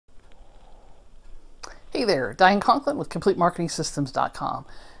Hey there, Diane Conklin with CompleteMarketingSystems.com.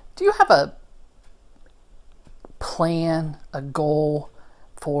 Do you have a plan, a goal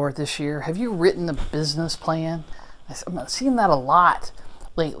for this year? Have you written a business plan? I'm seeing that a lot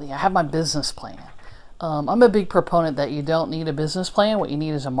lately. I have my business plan. I'm a big proponent that you don't need a business plan. What you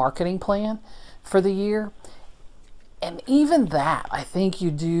need is a marketing plan for the year. And even that, I think you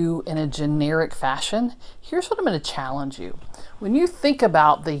do in a generic fashion. Here's what I'm going to challenge you. When you think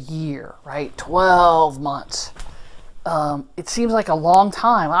about the year, right, 12 months, it seems like a long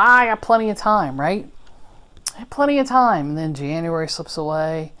time. I got plenty of time, right? I have plenty of time. And then January slips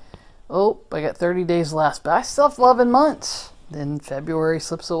away. Oh, I got 30 days left, but I still have 11 months. Then February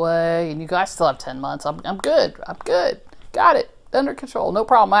slips away, and you guys still have 10 months. I'm good. I'm good. Got it. Under control. No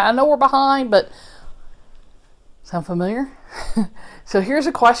problem. I know we're behind, but sound familiar? So here's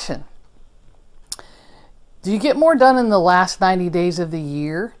a question. Do you get more done in the last 90 days of the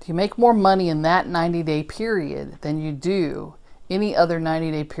year? Do you make more money in that 90-day period than you do any other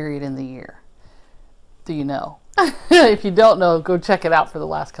 90-day period in the year? Do you know? If you don't know, go check it out for the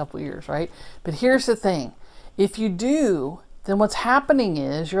last couple of years, right? But here's the thing. If you do, then what's happening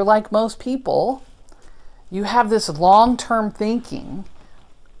is you're like most people. You have this long-term thinking.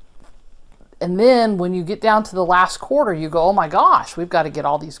 And then when you get down to the last quarter, you go, oh my gosh, we've got to get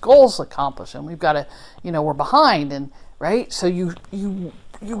all these goals accomplished, and we've got to, we're behind, and right? So you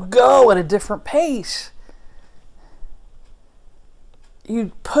go at a different pace.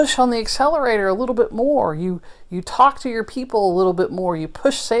 You push on the accelerator a little bit more. You talk to your people a little bit more. You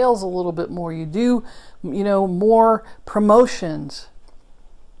push sales a little bit more. You do, more promotions,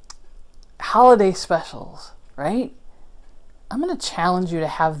 holiday specials, right? I'm going to challenge you to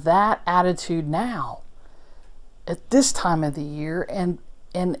have that attitude now at this time of the year and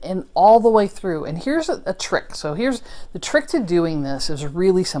all the way through. And here's a trick. So here's the trick to doing this is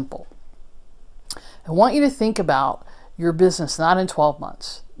really simple. I want you to think about your business not in 12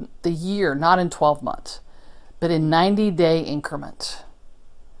 months, the year not in 12 months, but in 90-day increments.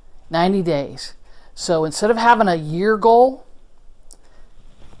 90 days. So instead of having a year goal,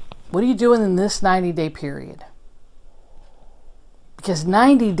 what are you doing in this 90-day period? Because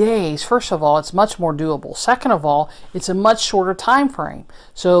 90 days, first of all, it's much more doable. Second of all, it's a much shorter time frame.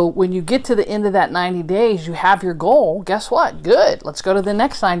 So when you get to the end of that 90 days, you have your goal. Guess what? Good. Let's go to the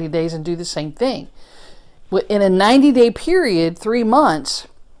next 90 days and do the same thing. In a 90-day period, 3 months,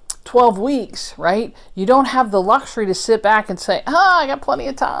 12 weeks, right? You don't have the luxury to sit back and say, I got plenty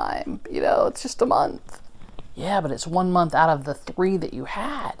of time. It's just a month. Yeah, but it's 1 month out of the 3 that you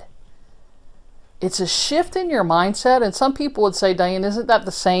had. It's a shift in your mindset, and some people would say, Diane, isn't that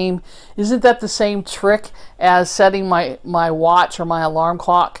the same trick as setting my watch or my alarm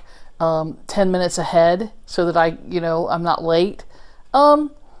clock 10 minutes ahead so that I'm not late?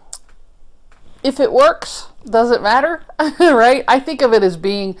 If it works, does it matter? Right? I think of it as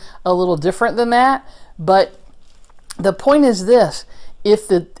being a little different than that, but the point is this: if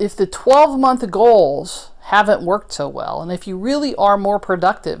the 12-month goals haven't worked so well, and if you really are more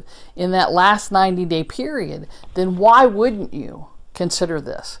productive in that last 90-day period, then why wouldn't you consider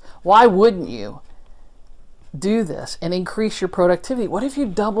this? Why wouldn't you do this and increase your productivity? What if you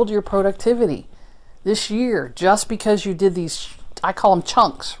doubled your productivity this year just because you did these, I call them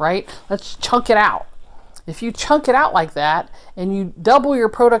chunks, right? Let's chunk it out. If you chunk it out like that and you double your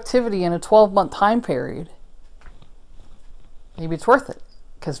productivity in a 12-month time period, maybe it's worth it.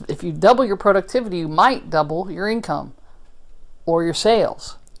 Because if you double your productivity, you might double your income or your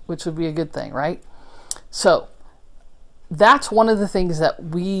sales, which would be a good thing, right? So that's one of the things that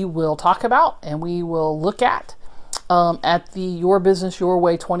we will talk about and we will look at the Your Business, Your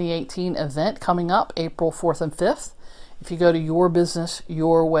Way 2018 event coming up April 4th and 5th. If you go to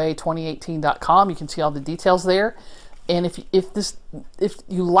yourbusinessyourway2018.com, you can see all the details there. And if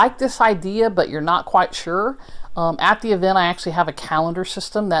you like this idea but you're not quite sure, at the event I actually have a calendar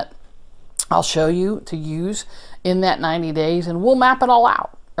system that I'll show you to use in that 90 days, and we'll map it all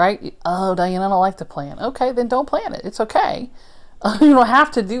out, right? Oh, Diane, I don't like to plan. Okay, then don't plan it. It's okay. You don't have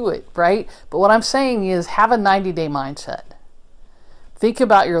to do it, right? But what I'm saying is have a 90-day mindset. Think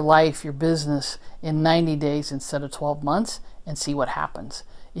about your life, your business in 90 days instead of 12 months and see what happens.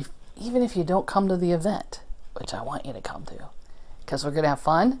 Even if you don't come to the event, which I want you to come to, because we're going to have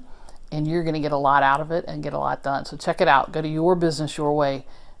fun and you're going to get a lot out of it and get a lot done. So check it out. Go to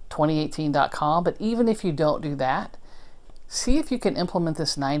yourbusinessyourway2018.com. But even if you don't do that, see if you can implement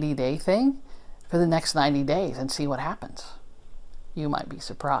this 90-day thing for the next 90 days and see what happens. You might be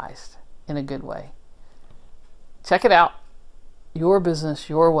surprised in a good way. Check it out.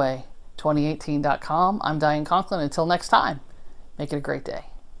 yourbusinessyourway2018.com. I'm Diane Conklin. Until next time, make it a great day.